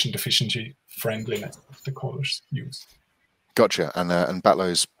color vision deficiency friendliness of the colors used. Gotcha. And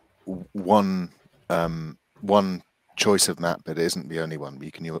Batlow's one choice of map, but it isn't the only one.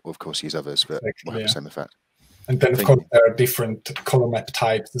 You can, of course, use others that will have the same effect. And then, of course, there are different color map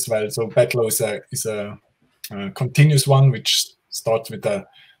types as well. So Bedlow is a continuous one, which starts with a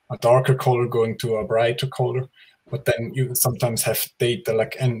darker color going to a brighter color. But then you sometimes have data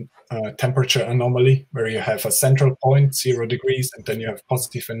like temperature anomaly, where you have a central point, 0 degrees, and then you have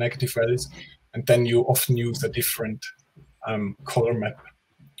positive and negative values. And then you often use a different color map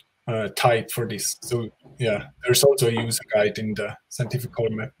type for this. So yeah, there's also a user guide in the scientific color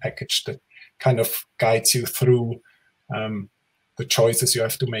map package that kind of guides you through the choices you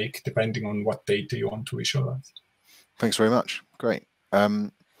have to make depending on what data you want to visualize. Thanks very much. Great.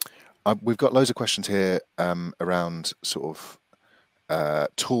 We've got loads of questions here around sort of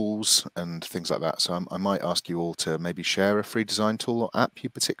tools and things like that. So I might ask you all to maybe share a free design tool or app you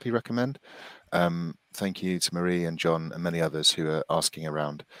particularly recommend. Thank you to Marie and John and many others who are asking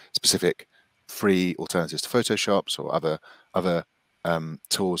around specific free alternatives to Photoshops or other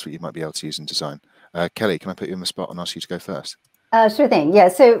tools that you might be able to use in design. Kelly, can I put you on the spot and ask you to go first? Sure thing. Yeah.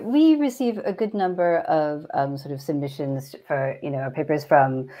 So we receive a good number of sort of submissions for our papers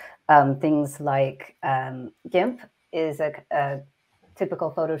from things like GIMP is a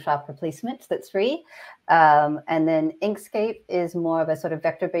typical Photoshop replacement that's free, and then Inkscape is more of a sort of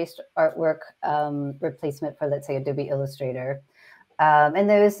vector-based artwork replacement for, let's say, Adobe Illustrator, and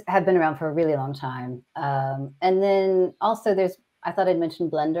those have been around for a really long time. And then also I thought I'd mention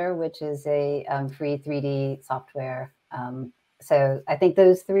Blender, which is a free 3D software. So I think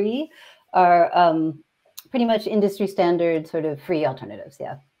those three are pretty much industry standard sort of free alternatives.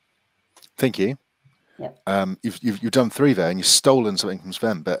 Yeah. Thank you. Yep. You've done three there, and you've stolen something from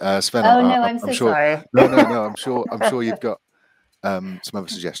Sven. But Sven, oh no, I'm so sure, sorry. No. I'm sure you've got some other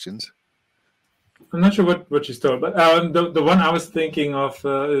suggestions. I'm not sure what you stole, but the one I was thinking of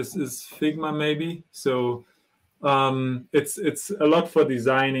is Figma maybe. So it's a lot for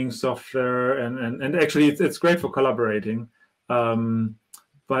designing software, and actually it's great for collaborating.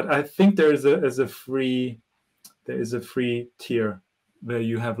 But I think there is a free tier where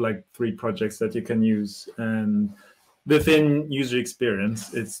you have like 3 projects that you can use, and within user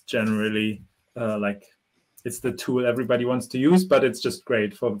experience, it's generally like it's the tool everybody wants to use, but it's just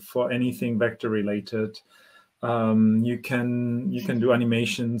great for anything vector related. You can do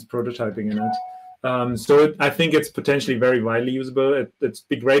animations, prototyping in it. So I think it's potentially very widely usable. It's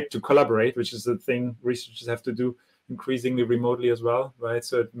be great to collaborate, which is the thing researchers have to do increasingly remotely as well, right?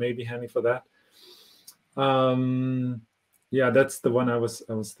 So it may be handy for that. Yeah, that's the one I was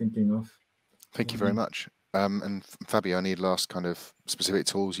thinking of. Thank you very much. And Fabio, any last kind of specific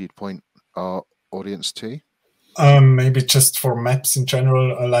tools you'd point our audience to? Maybe just for maps in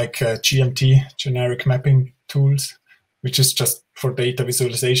general, like GMT, generic mapping tools, which is just for data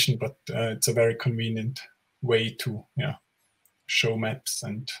visualization, but it's a very convenient way to show maps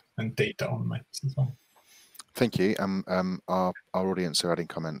and data on maps as well. Thank you. Our audience are adding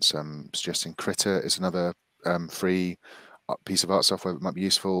comments suggesting Critter is another free piece of art software that might be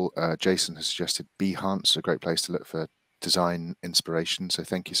useful. Jason has suggested Behance, a great place to look for design inspiration. So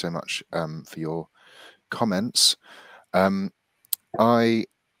thank you so much for your comments. We've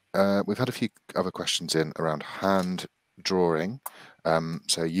had a few other questions in around hand drawing.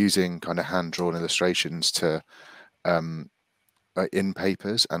 So using kind of hand drawn illustrations to in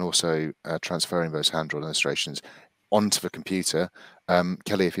papers, and also transferring those hand drawn illustrations onto the computer.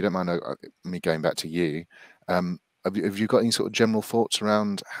 Kelly, if you don't mind me going back to you, have you got any sort of general thoughts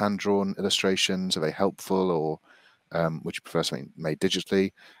around hand drawn illustrations? Are they helpful, or would you prefer something made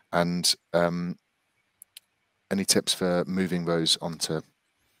digitally? And any tips for moving those onto,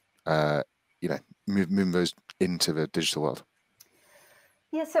 moving those into the digital world?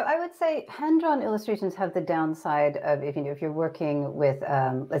 Yeah, so I would say hand-drawn illustrations have the downside of if you're working with,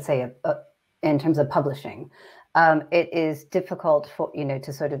 let's say, in terms of publishing, it is difficult for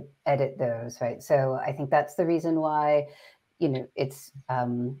to sort of edit those, right? So I think that's the reason why it's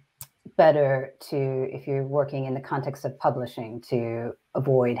better to, if you're working in the context of publishing, to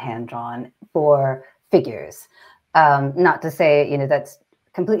avoid hand-drawn for figures. Not to say that's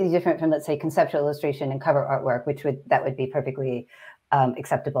completely different from, let's say, conceptual illustration and cover artwork, that would be perfectly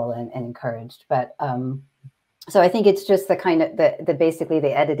acceptable and encouraged. But so I think it's just the kind of the basically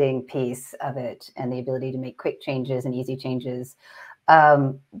the editing piece of it and the ability to make quick changes and easy changes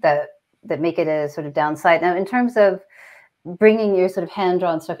that make it a sort of downside. Now, in terms of bringing your sort of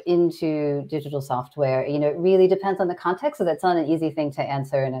hand-drawn stuff into digital software, it really depends on the context. So that's not an easy thing to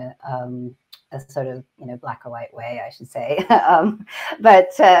answer in a sort of black or white way, I should say.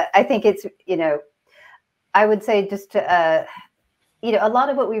 But I think it's I would say just to a lot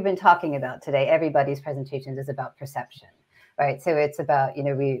of what we've been talking about today, everybody's presentations, is about perception. right? So it's about,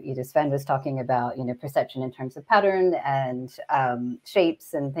 Sven was talking about, perception in terms of pattern and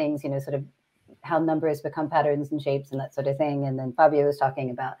shapes and things, sort of how numbers become patterns and shapes and that sort of thing. And then Fabio was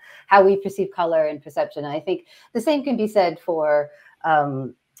talking about how we perceive color and perception. And I think the same can be said for,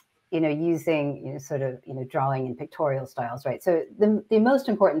 using, drawing and pictorial styles, right? So the most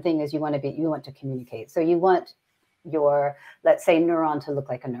important thing is you want to communicate. So you want your, let's say, neuron to look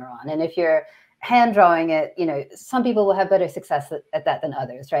like a neuron. And if you're hand drawing it, some people will have better success at that than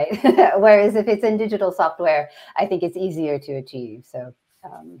others, right? Whereas if it's in digital software, I think it's easier to achieve. So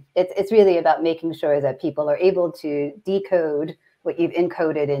it's really about making sure that people are able to decode what you've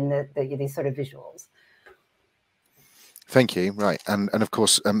encoded in these sort of visuals. Thank you. Right, and of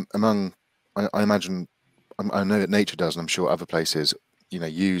course, among, I imagine, I know that Nature does, and I'm sure other places,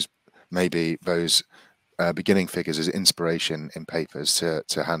 use maybe those beginning figures as inspiration in papers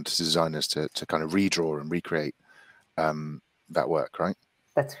to hand to designers to kind of redraw and recreate that work, right?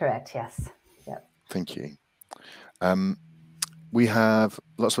 That's correct. Yes. Yep. Thank you. We have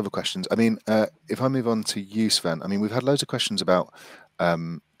lots of other questions. I mean, if I move on to you, Sven, I mean, we've had loads of questions about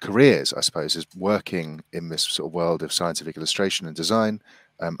careers, I suppose, as working in this sort of world of scientific illustration and design.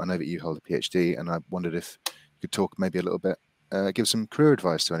 I know that you hold a PhD, and I wondered if you could talk maybe a little bit, give some career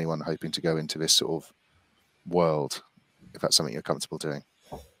advice to anyone hoping to go into this sort of world, if that's something you're comfortable doing.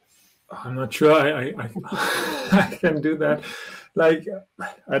 I'm not sure I can do that. Like,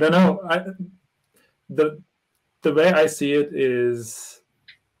 I don't know. The way I see it is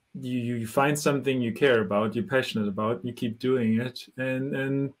you find something you care about, you're passionate about, you keep doing it,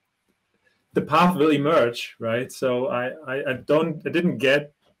 and the path will emerge, right? So I didn't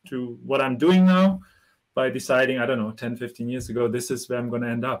get to what I'm doing now by deciding, I don't know, 10, 15 years ago, this is where I'm going to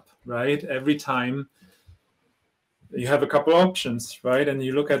end up, right? Every time you have a couple options, right? And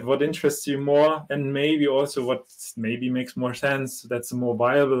you look at what interests you more, and maybe also what maybe makes more sense. That's a more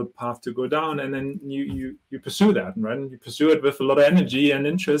viable path to go down, and then you pursue that, right? And you pursue it with a lot of energy and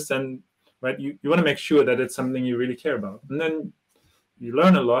interest, and right, you want to make sure that it's something you really care about, and then you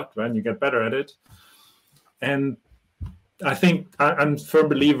learn a lot, right? And you get better at it. And I think I'm a firm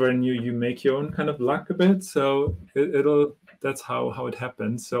believer in you make your own kind of luck a bit. So that's how it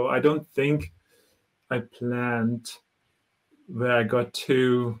happens. So I don't think I planned where I got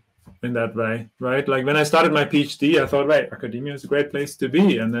to in that way, right? Like when I started my PhD, I thought, right, academia is a great place to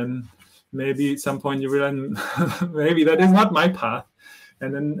be. And then maybe at some point you realize maybe that is not my path.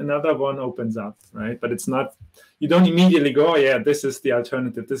 And then another one opens up, right? But it's not, you don't immediately go, oh yeah, this is the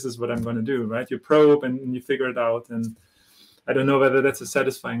alternative. This is what I'm going to do, right? You probe and you figure it out. And I don't know whether that's a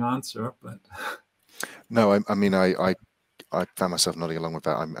satisfying answer, but. No, I mean, I found myself nodding along with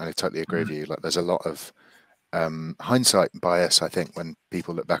that. I totally agree with you. Like, there's a lot of hindsight bias, I think, when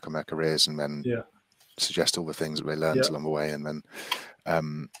people look back on their careers and then suggest all the things that they learned along the way, and then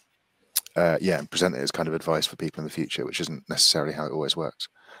and present it as kind of advice for people in the future, which isn't necessarily how it always works.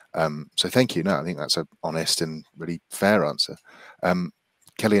 So thank you. No, I think that's an honest and really fair answer.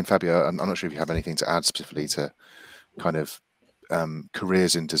 Kelly and Fabio, I'm not sure if you have anything to add specifically to kind of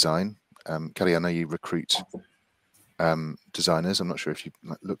careers in design. Kelly, I know you recruit designers. I'm not sure if you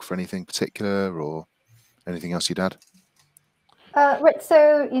look for anything particular or anything else you'd add. Right.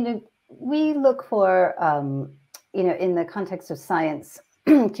 So, we look for, in the context of science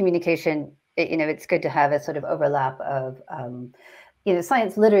communication, it's good to have a sort of overlap of,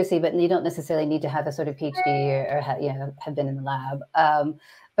 science literacy, but you don't necessarily need to have a sort of PhD or have been in the lab.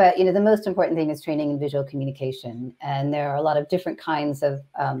 But, the most important thing is training in visual communication. And there are a lot of different kinds of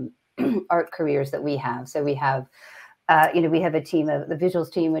art careers that we have. So we have, we have a team of the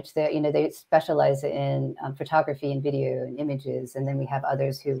visuals team, which they specialize in photography and video and images. And then we have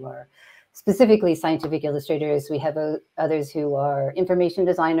others who are specifically scientific illustrators. We have others who are information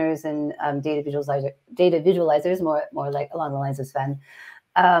designers and data visualizers, more like along the lines of Sven.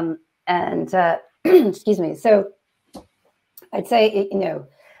 Excuse me. So I'd say,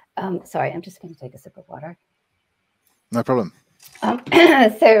 sorry, I'm just going to take a sip of water. No problem. I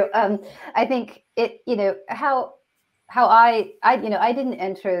think how I didn't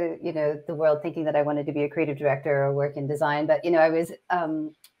enter, the world thinking that I wanted to be a creative director or work in design, but, I was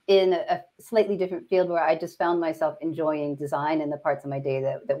in a slightly different field where I just found myself enjoying design and the parts of my day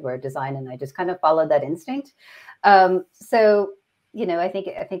that were design. And I just kind of followed that instinct. So, I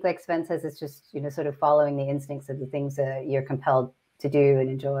think like Sven says, it's just, sort of following the instincts of the things that you're compelled to do and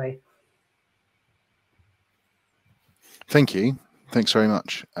enjoy. Thank you. Thanks very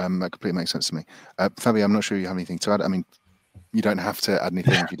much. That completely makes sense to me. Fabio, I'm not sure you have anything to add. I mean, you don't have to add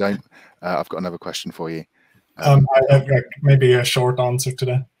anything if you don't. I've got another question for you. I have maybe a short answer to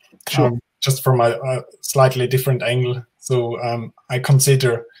that. Sure. Just from a slightly different angle. So I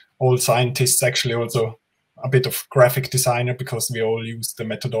consider all scientists actually also a bit of graphic designer, because we all use the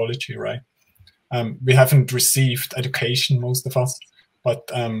methodology, right? We haven't received education, most of us, but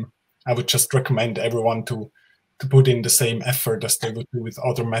I would just recommend everyone to put in the same effort as they would do with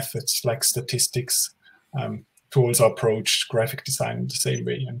other methods like statistics, to also approach graphic design in the same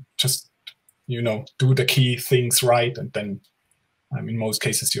way, and just, you know, do the key things right, and then in most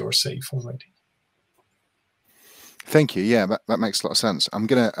cases you're safe already. Thank you. Yeah, that makes a lot of sense. I'm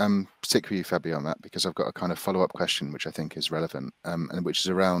going to stick with you, Fabi, on that, because I've got a kind of follow-up question which I think is relevant, and which is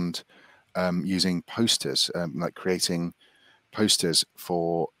around using posters, like creating posters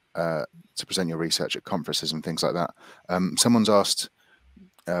for to present your research at conferences and things like that. Someone's asked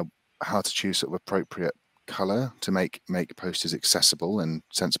how to choose sort of appropriate color to make posters accessible and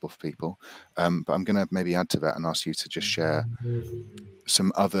sensible for people. But I'm going to maybe add to that and ask you to just share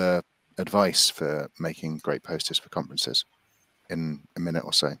some other advice for making great posters for conferences in a minute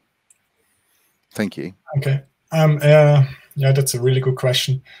or so. Thank you. Okay. Yeah, that's a really good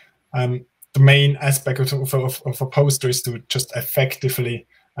question. The main aspect of a poster is to just effectively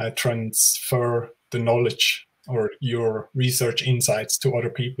transfer the knowledge or your research insights to other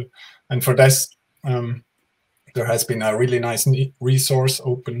people. And for this, there has been a really nice resource,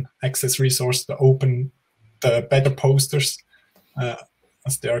 open access resource, the Better Posters,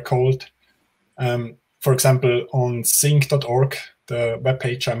 as they are called. For example, on sync.org, the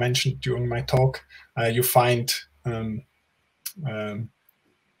webpage I mentioned during my talk, you find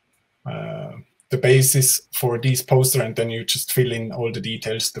the basis for these posters, and then you just fill in all the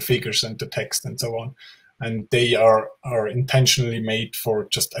details, the figures and the text and so on. And they are intentionally made for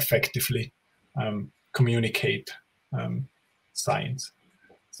just effectively communicate science.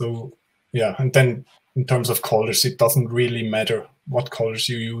 So yeah, and then in terms of colors, it doesn't really matter what colors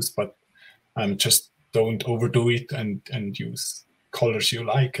you use, but just don't overdo it, and use colors you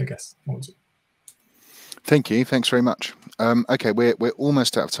like, I guess, also. Thank you. Thanks very much. Okay, we're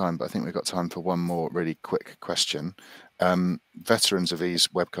almost out of time, but I think we've got time for one more really quick question. Veterans of these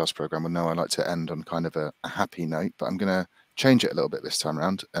webcast program will know I like to end on kind of a happy note, but I'm going to change it a little bit this time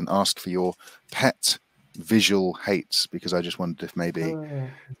around and ask for your pet visual hates, because I just wondered if maybe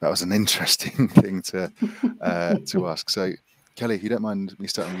that was an interesting thing to ask. So, Kelly, if you don't mind me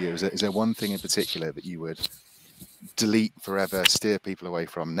starting with you, is there one thing in particular that you would delete forever, steer people away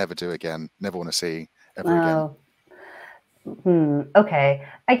from, never do again, never want to see ever again? Okay,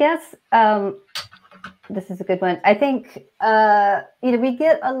 I guess this is a good one. I think we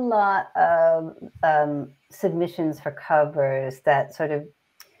get a lot of submissions for covers that sort of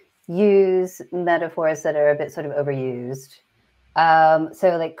use metaphors that are a bit sort of overused.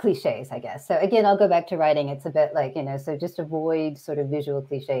 So like cliches, I guess. So again, I'll go back to writing. It's a bit like, so just avoid sort of visual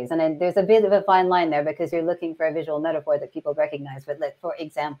cliches. And then there's a bit of a fine line there, because you're looking for a visual metaphor that people recognize. But like, for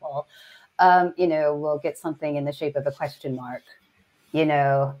example, we'll get something in the shape of a question mark,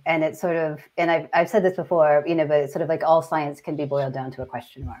 and it's sort of, and I've said this before, but it's sort of like all science can be boiled down to a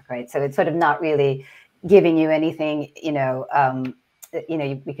question mark, right? So it's sort of not really giving you anything, we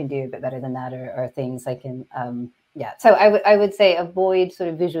can do a bit better than that, or things like yeah. So I would say avoid sort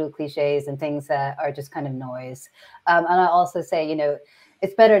of visual cliches and things that are just kind of noise. And I also say,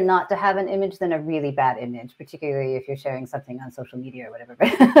 it's better not to have an image than a really bad image, particularly if you're sharing something on social media or whatever.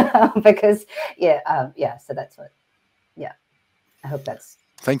 Because so that's what, I hope that's.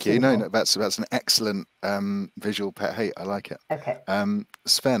 Thank you. No, that's an excellent visual pet hate. I like it. Okay.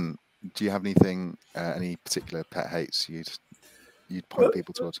 Sven, do you have anything, any particular pet hates you'd point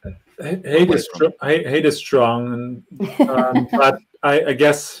people towards? Hate is strong, and but I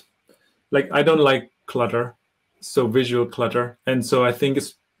guess, like, I don't like clutter, so visual clutter, and so I think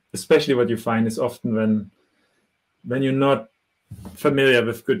it's especially what you find is often when you're not familiar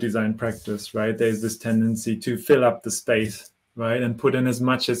with good design practice, right? There's this tendency to fill up the space, right, and put in as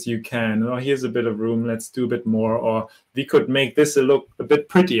much as you can. Oh, here's a bit of room, let's do a bit more, or we could make this look a bit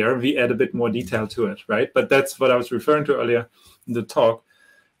prettier, we add a bit more detail to it, right? But that's what I was referring to earlier in the talk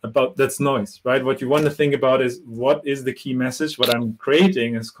about, that's noise, right? What you want to think about is, what is the key message? What I'm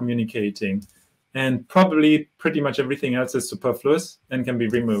creating is communicating, and probably pretty much everything else is superfluous and can be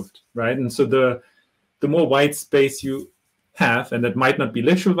removed, right? And so the more white space you have, and that might not be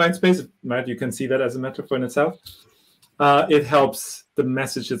literal white space, right? You can see that as a metaphor in itself. It helps the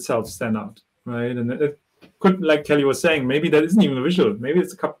message itself stand out, right? And it could, like Kelly was saying, maybe that isn't even a visual. Maybe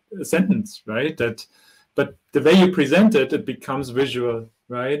it's a sentence, right? But the way you present it, it becomes visual,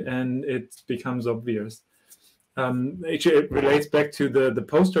 right? And it becomes obvious. Actually, it relates back to the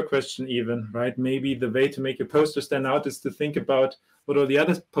poster question even, right? Maybe the way to make your poster stand out is to think about what all the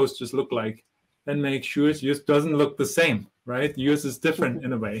other posters look like, and make sure yours doesn't look the same, right? Yours is different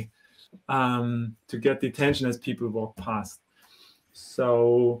in a way, to get the attention as people walk past.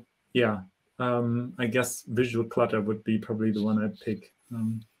 So yeah, I guess visual clutter would be probably the one I'd pick.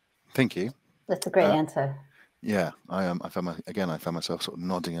 Thank you. That's a great answer. Yeah, I found myself sort of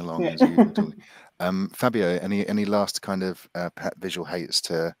nodding along as you were talking. Fabio, any last kind of pet visual hates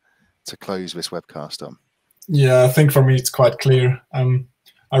to close this webcast on? Yeah, I think for me it's quite clear.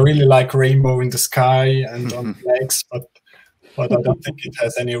 I really like rainbow in the sky and on flags, but I don't think it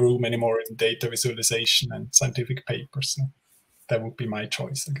has any room anymore in data visualization and scientific papers. So that would be my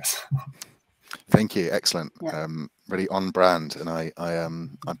choice, I guess. Thank you. Excellent. Yeah. Really on brand. And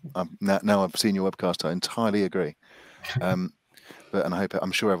I'm now I've seen your webcast, I entirely agree. And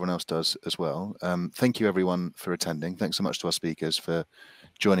I'm sure everyone else does as well. Thank you everyone for attending. Thanks so much to our speakers for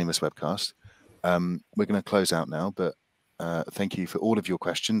joining this webcast. We're going to close out now, but thank you for all of your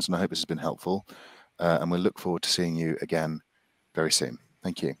questions, and I hope this has been helpful. And we'll look forward to seeing you again very soon.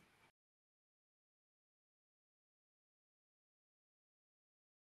 Thank you.